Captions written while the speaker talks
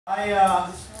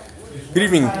Good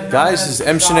evening, guys. This is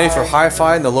M. Shanae for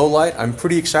Hi-Fi and the Low Light. I'm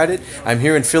pretty excited. I'm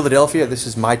here in Philadelphia. This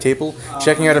is my table,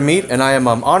 checking out a meet, and I am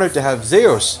honored to have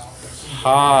Zeus.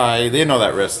 Hi, they know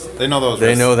that wrist. They know those They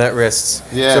wrists. know that wrists.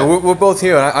 Yeah. So we're both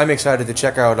here, and I'm excited to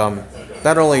check out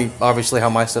not only obviously how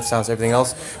my stuff sounds and everything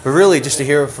else, but really just to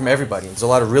hear from everybody. There's a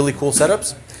lot of really cool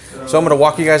setups. So I'm going to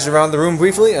walk you guys around the room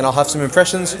briefly, and I'll have some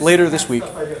impressions later this week.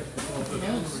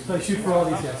 So I shoot for all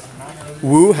these guys.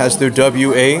 Woo has their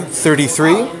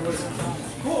WA-33.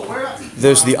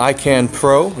 There's the iCan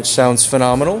Pro, which sounds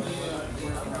phenomenal.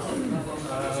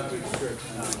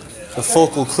 The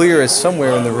focal clear is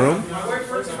somewhere in the room.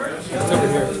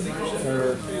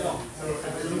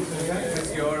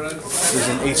 There's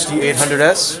an HD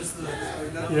 800S.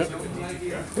 Yep.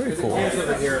 Very cool.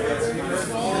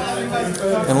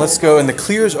 And let's go, and the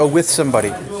clears are with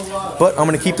somebody. But I'm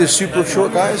going to keep this super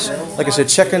short, guys. Like I said,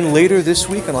 check in later this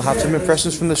week, and I'll have some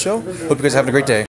impressions from the show. Hope you guys are having a great day.